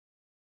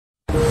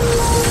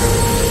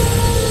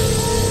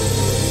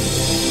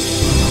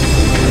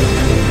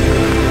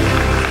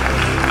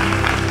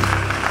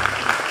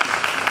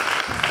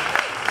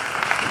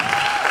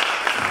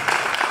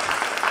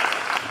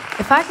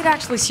If I could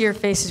actually see your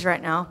faces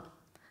right now,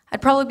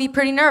 I'd probably be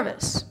pretty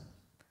nervous.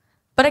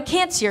 But I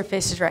can't see your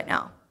faces right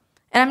now,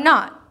 and I'm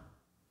not.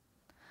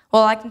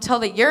 Well, I can tell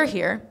that you're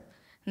here,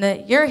 and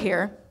that you're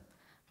here,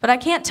 but I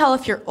can't tell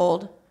if you're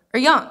old or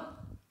young.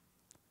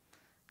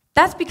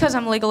 That's because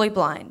I'm legally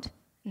blind,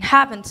 and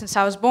have been since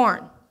I was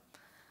born.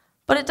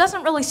 But it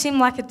doesn't really seem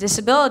like a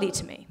disability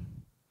to me.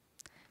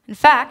 In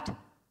fact,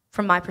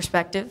 from my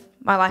perspective,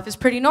 my life is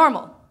pretty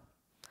normal.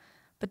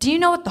 But do you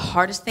know what the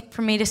hardest thing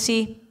for me to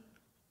see?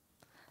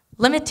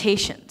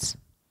 Limitations.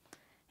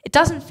 It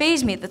doesn't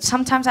faze me that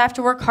sometimes I have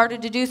to work harder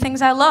to do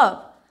things I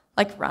love,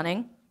 like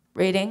running,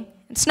 reading,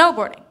 and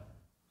snowboarding.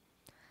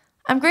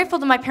 I'm grateful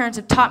that my parents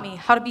have taught me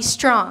how to be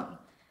strong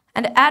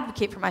and to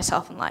advocate for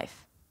myself in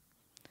life.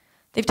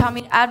 They've taught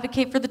me to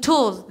advocate for the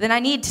tools that I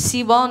need to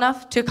see well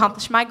enough to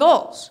accomplish my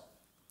goals.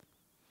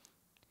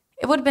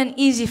 It would have been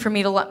easy for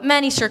me to let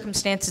many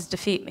circumstances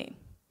defeat me.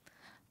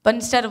 But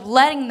instead of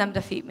letting them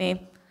defeat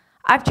me,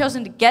 I've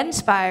chosen to get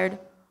inspired,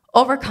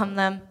 overcome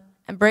them,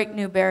 and break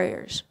new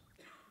barriers.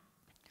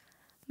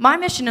 My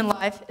mission in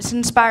life is to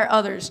inspire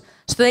others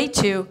so they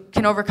too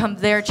can overcome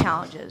their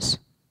challenges.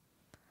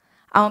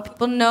 I want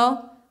people to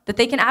know that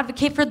they can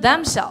advocate for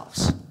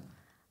themselves.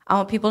 I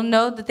want people to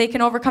know that they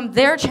can overcome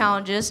their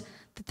challenges,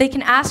 that they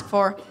can ask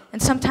for,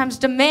 and sometimes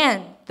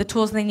demand the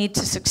tools they need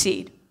to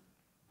succeed.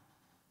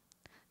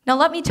 Now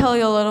let me tell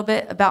you a little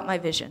bit about my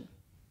vision.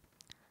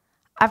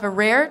 I have a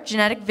rare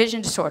genetic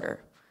vision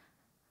disorder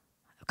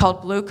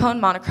called blue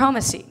cone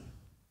monochromacy.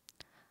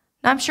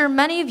 Now I'm sure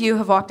many of you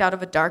have walked out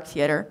of a dark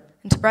theater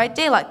into bright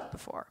daylight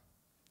before.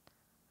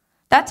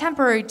 That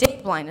temporary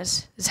day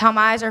blindness is how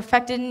my eyes are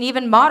affected in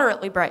even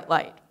moderately bright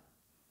light.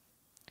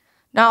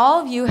 Now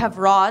all of you have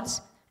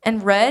rods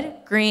and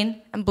red,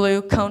 green, and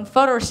blue cone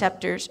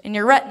photoreceptors in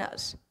your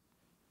retinas.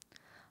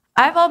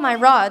 I have all my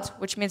rods,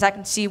 which means I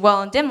can see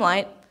well in dim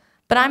light,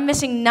 but I'm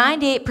missing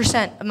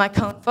 98% of my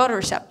cone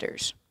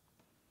photoreceptors.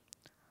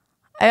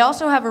 I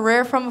also have a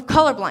rare form of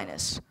color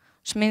blindness,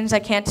 which means I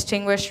can't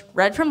distinguish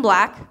red from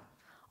black,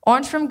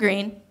 orange from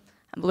green,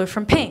 and blue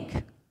from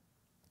pink.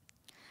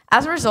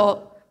 As a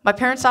result, my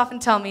parents often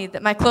tell me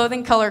that my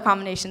clothing color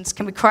combinations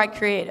can be quite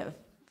creative.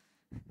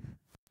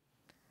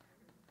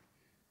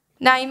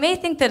 Now, you may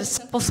think that a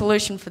simple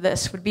solution for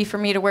this would be for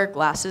me to wear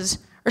glasses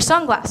or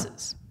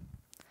sunglasses.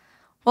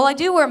 Well, I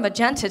do wear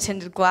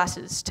magenta-tinted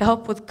glasses to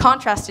help with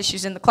contrast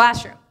issues in the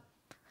classroom.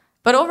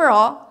 But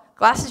overall,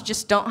 glasses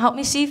just don't help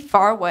me see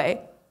far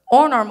away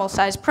or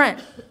normal-sized print.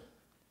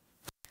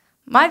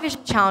 My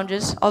vision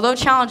challenges, although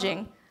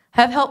challenging,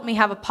 have helped me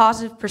have a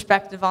positive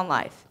perspective on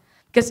life,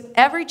 because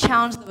every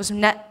challenge that was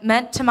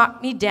meant to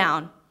knock me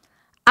down,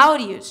 I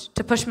would use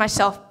to push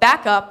myself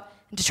back up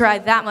and to try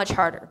that much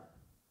harder.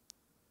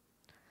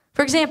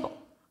 For example,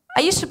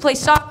 I used to play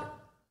soccer.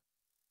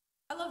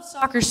 I loved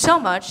soccer so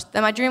much that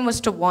my dream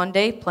was to one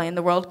day play in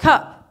the World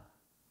Cup.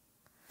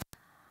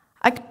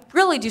 I could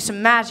really do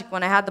some magic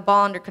when I had the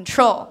ball under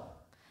control,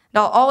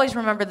 and I'll always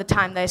remember the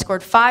time that I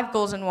scored 5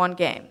 goals in one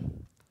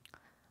game.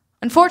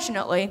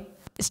 Unfortunately,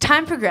 as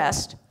time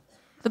progressed,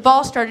 the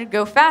ball started to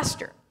go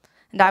faster,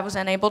 and I was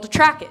unable to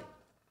track it.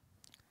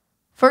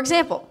 For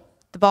example,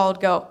 the ball would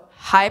go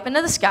high up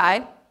into the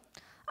sky.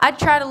 I'd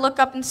try to look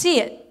up and see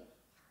it,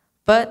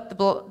 but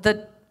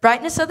the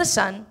brightness of the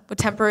sun would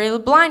temporarily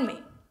blind me.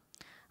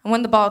 And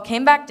when the ball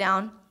came back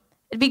down,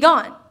 it'd be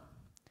gone.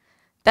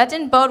 That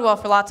didn't bode well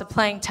for lots of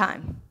playing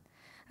time,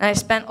 and I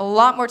spent a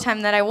lot more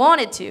time than I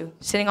wanted to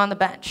sitting on the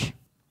bench.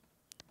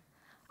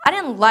 I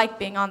didn't like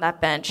being on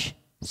that bench,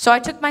 so I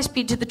took my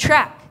speed to the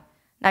track,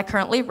 and I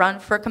currently run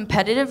for a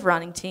competitive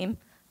running team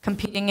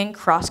competing in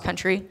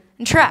cross-country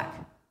and track.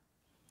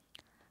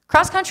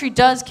 Cross-country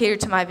does cater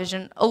to my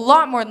vision a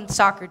lot more than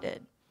soccer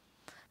did,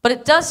 but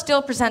it does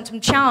still present some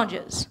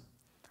challenges.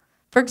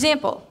 For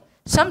example,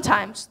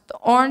 sometimes the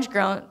orange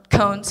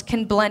cones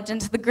can blend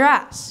into the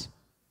grass.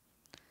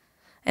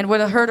 And with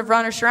a herd of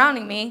runners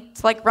surrounding me,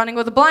 it's like running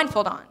with a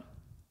blindfold on.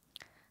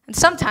 And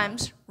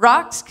sometimes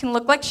rocks can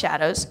look like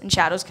shadows, and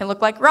shadows can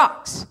look like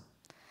rocks.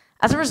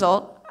 As a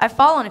result, I've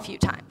fallen a few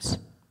times.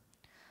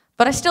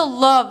 But I still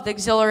love the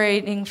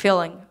exhilarating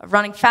feeling of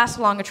running fast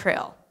along a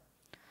trail.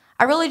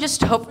 I really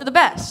just hope for the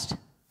best.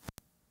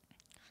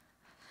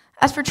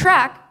 As for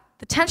track,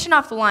 the tension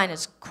off the line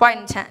is quite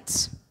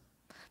intense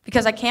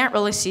because I can't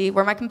really see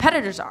where my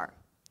competitors are.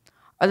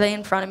 Are they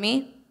in front of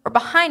me or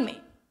behind me?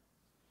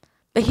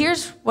 But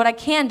here's what I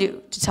can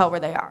do to tell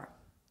where they are.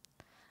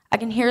 I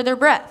can hear their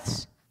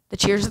breaths, the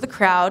cheers of the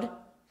crowd,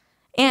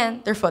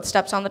 and their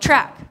footsteps on the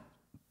track.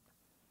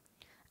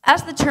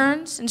 As the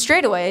turns and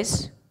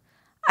straightaways,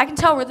 I can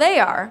tell where they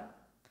are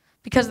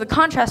because the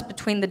contrast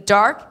between the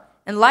dark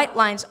and light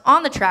lines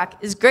on the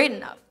track is great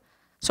enough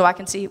so I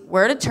can see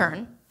where to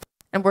turn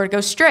and where to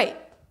go straight.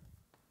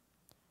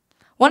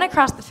 When I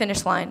cross the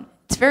finish line,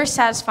 it's very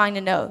satisfying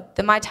to know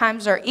that my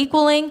times are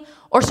equaling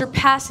or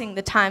surpassing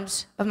the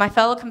times of my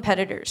fellow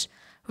competitors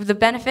with the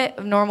benefit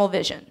of normal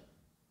vision.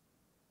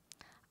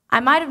 I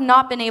might have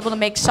not been able to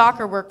make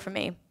soccer work for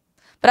me,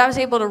 but I was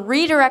able to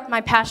redirect my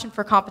passion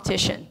for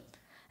competition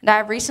and I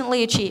have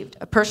recently achieved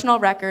a personal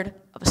record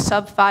of a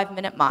sub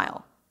 5-minute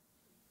mile.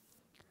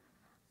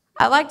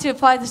 I like to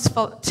apply this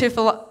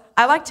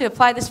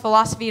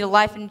philosophy to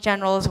life in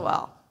general as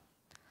well.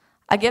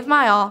 I give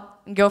my all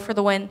and go for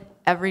the win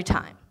every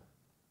time.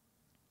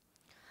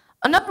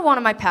 Another one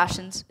of my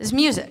passions is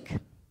music.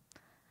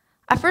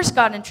 I first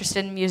got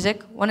interested in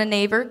music when a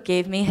neighbor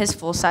gave me his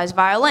full-size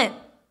violin.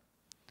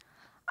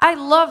 I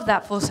loved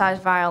that full-size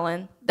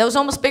violin that was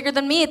almost bigger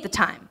than me at the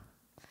time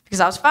because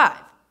I was 5.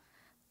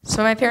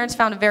 So my parents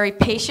found a very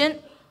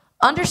patient,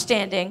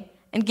 understanding,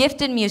 and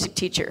gifted music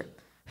teacher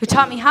who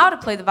taught me how to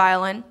play the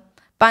violin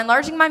by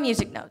enlarging my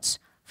music notes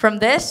from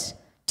this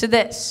to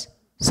this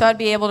so I'd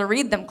be able to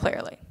read them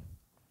clearly.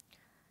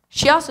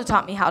 She also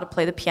taught me how to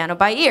play the piano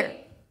by ear.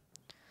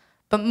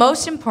 But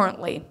most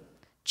importantly,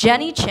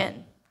 Jenny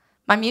Chin,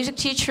 my music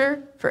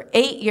teacher for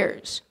 8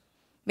 years,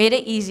 made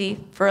it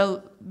easy for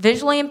a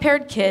visually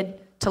impaired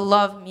kid to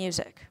love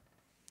music.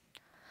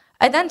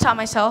 I then taught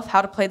myself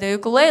how to play the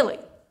ukulele,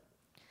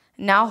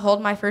 and now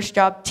hold my first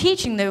job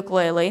teaching the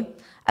ukulele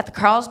at the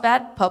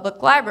Carlsbad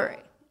Public Library.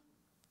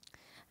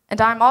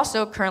 And I'm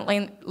also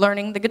currently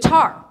learning the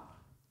guitar.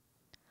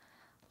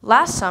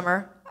 Last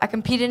summer, I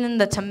competed in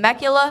the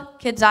Temecula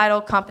Kids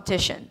Idol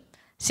competition,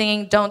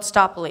 singing Don't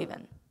Stop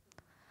Believin'.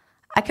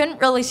 I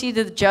couldn't really see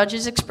the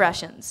judges'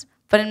 expressions,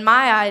 but in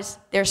my eyes,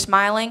 they're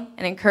smiling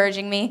and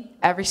encouraging me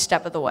every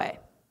step of the way.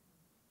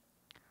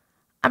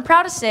 I'm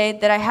proud to say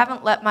that I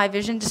haven't let my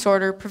vision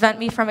disorder prevent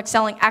me from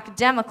excelling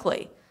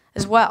academically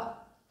as well.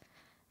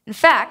 In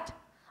fact,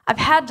 I've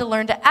had to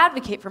learn to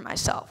advocate for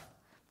myself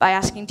by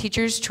asking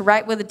teachers to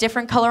write with a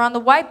different color on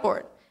the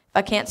whiteboard if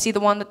I can't see the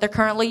one that they're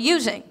currently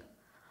using,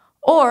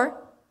 or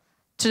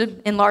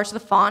to enlarge the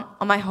font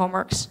on my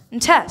homeworks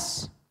and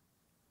tests.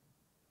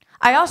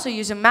 I also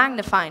use a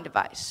magnifying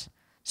device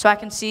so I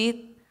can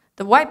see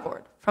the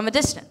whiteboard from a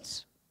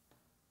distance.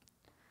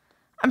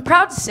 I'm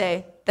proud to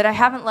say that I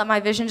haven't let my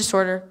vision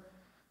disorder.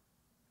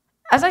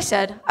 As I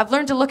said, I've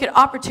learned to look at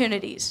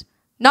opportunities,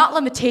 not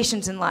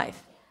limitations in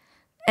life,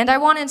 and I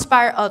want to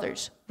inspire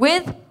others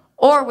with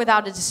or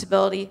without a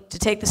disability to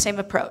take the same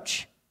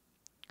approach.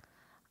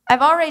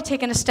 I've already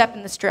taken a step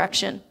in this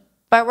direction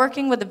by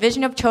working with the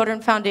Vision of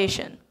Children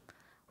Foundation,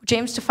 which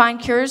aims to find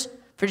cures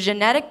for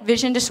genetic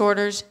vision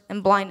disorders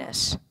and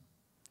blindness.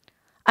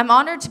 I'm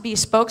honored to be a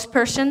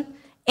spokesperson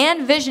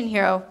and vision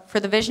hero for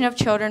the Vision of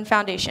Children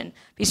Foundation,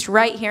 based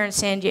right here in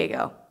San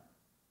Diego.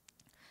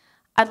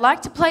 I'd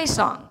like to play a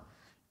song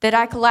that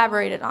I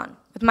collaborated on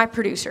with my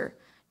producer,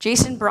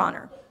 Jason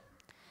Bronner.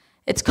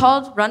 It's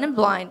called Runnin'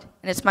 Blind,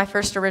 and it's my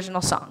first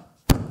original song.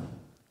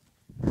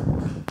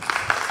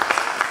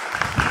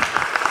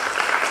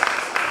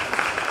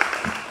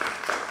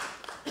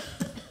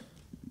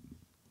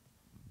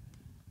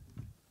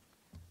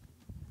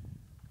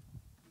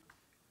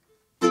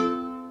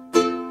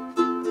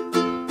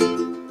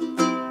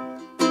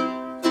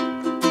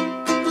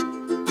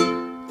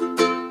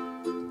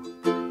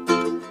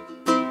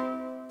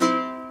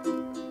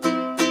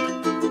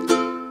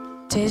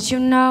 Did you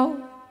know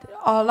that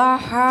all our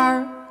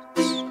hearts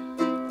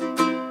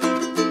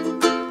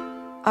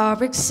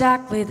are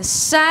exactly the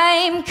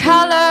same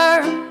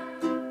color?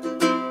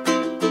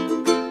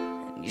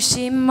 And you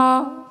see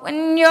more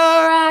when your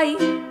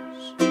eyes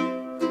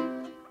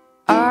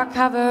are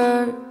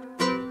covered.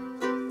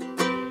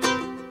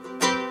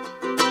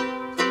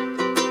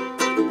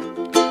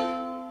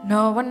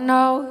 No one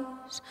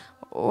knows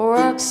what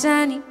works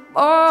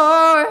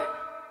anymore.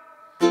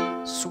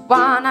 So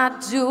why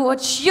not do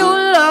what you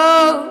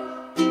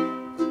love?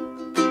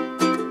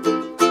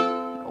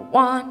 No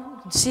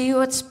one can see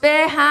what's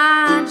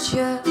behind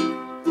you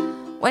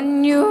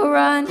when you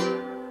run.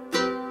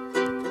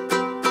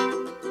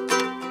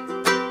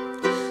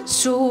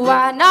 So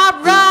why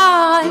not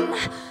run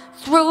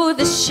through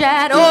the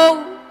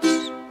shadows?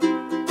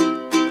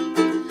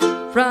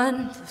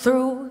 Run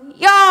through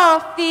your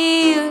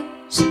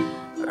fears,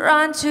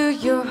 run to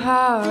your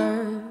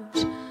heart.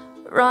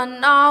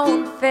 Run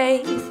on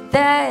faith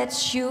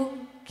that you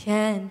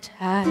can't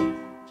hide.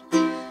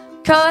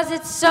 'Cause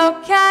it's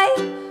okay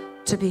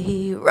to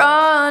be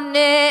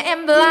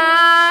running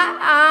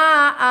blind.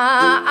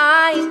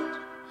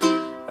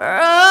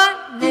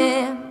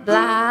 Running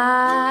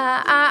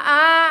blind.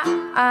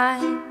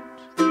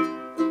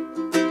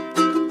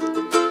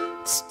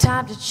 It's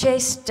time to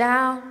chase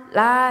down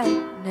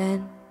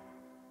lightning.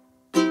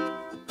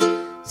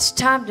 It's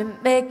time to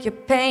make your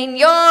pain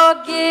your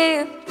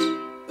gift.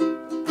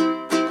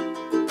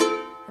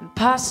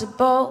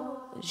 Impossible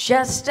is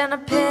just an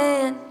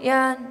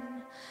opinion,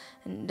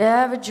 and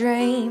every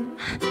dream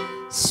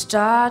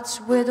starts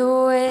with a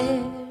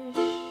wish.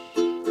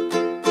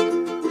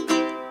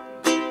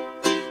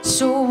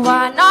 So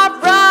why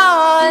not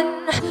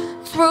run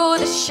through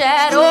the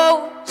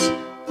shadows?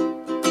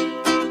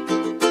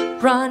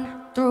 Run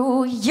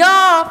through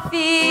your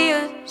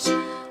fears,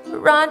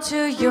 run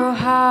to your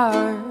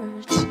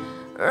heart.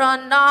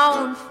 Run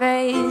on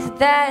faith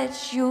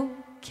that you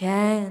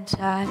can't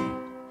hide.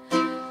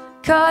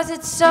 'Cause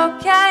it's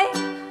okay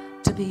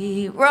to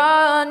be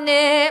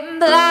running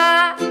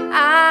blind,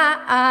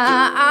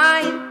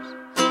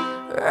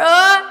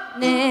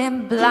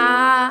 running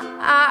blind.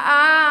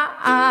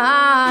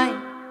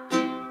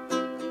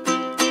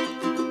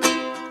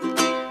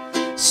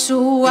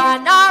 So why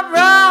not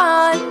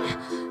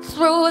run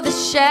through the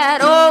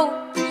shadows,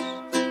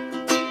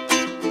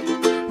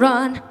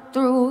 run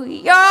through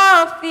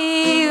your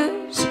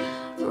fears,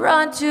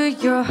 run to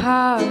your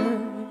heart,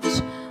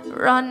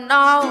 run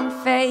on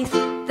faith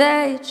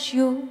that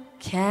you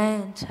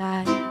can't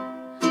hide.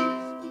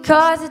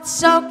 'Cause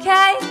it's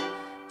okay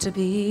to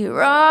be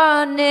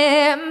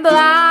running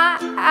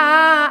blind,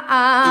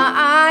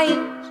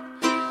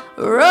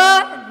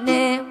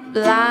 running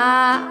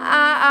blind,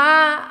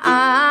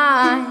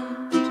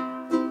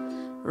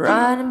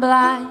 running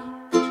blind.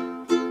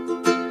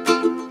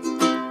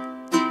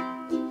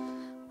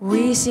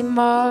 We see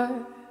more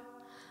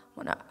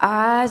when our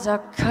eyes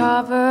are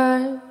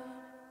covered.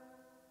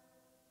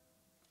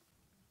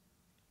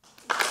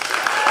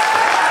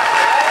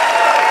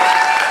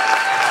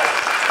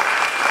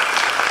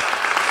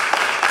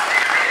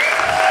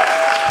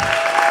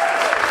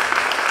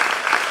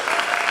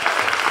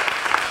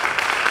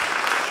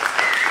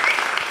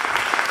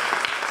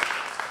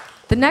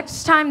 The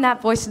next time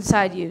that voice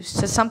inside you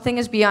says something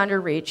is beyond your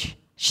reach,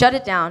 shut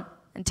it down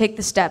and take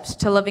the steps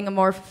to living a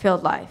more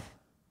fulfilled life.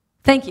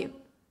 Thank you.